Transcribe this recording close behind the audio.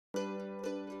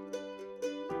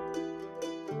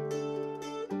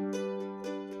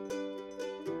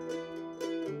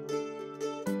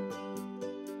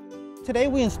Today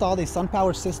we installed a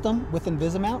SunPower system with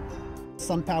InvisiMount.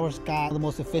 SunPower's got the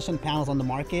most efficient panels on the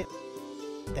market.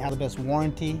 They have the best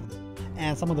warranty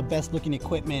and some of the best looking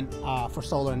equipment for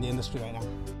solar in the industry right now.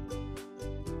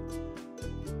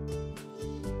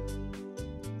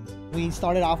 We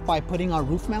started off by putting our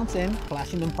roof mounts in,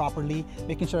 flashing them properly,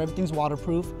 making sure everything's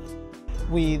waterproof.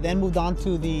 We then moved on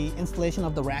to the installation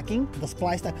of the racking. The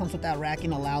splice that comes with that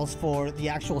racking allows for the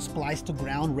actual splice to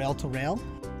ground rail to rail.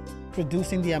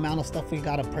 Reducing the amount of stuff we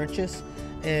gotta purchase.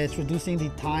 It's reducing the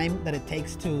time that it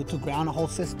takes to ground a whole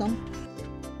system.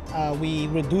 We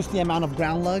reduced the amount of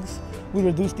ground lugs. We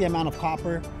reduced the amount of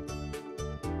copper.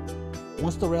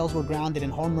 Once the rails were grounded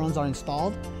and home runs are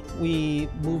installed, we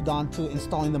moved on to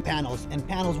installing the panels. And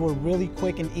panels were really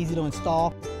quick and easy to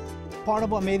install. Part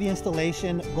of what made the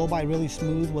installation go by really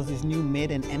smooth was these new mid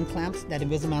and end clamps that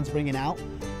InvisiMount's bringing out.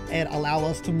 It allows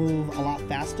us to move a lot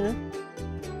faster.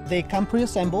 They come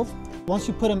pre-assembled. Once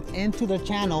you put them into the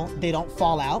channel, they don't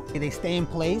fall out. They stay in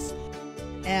place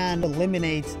and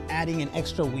eliminates adding an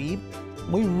extra weave.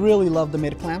 We really love the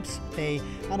mid clamps. They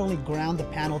not only ground the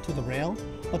panel to the rail,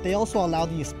 but they also allow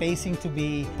the spacing to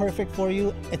be perfect for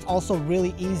you. It's also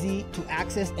really easy to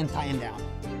access and tighten down.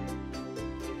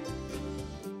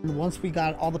 And once we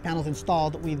got all the panels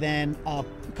installed, we then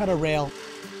cut a rail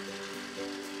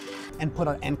and put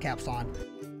our end caps on.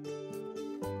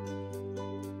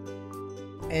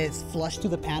 It's flush to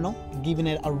the panel, giving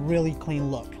it a really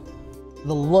clean look.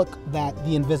 The look that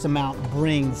the InvisiMount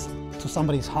brings to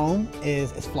somebody's home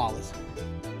is flawless.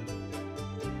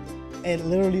 It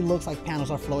literally looks like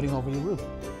panels are floating over your roof.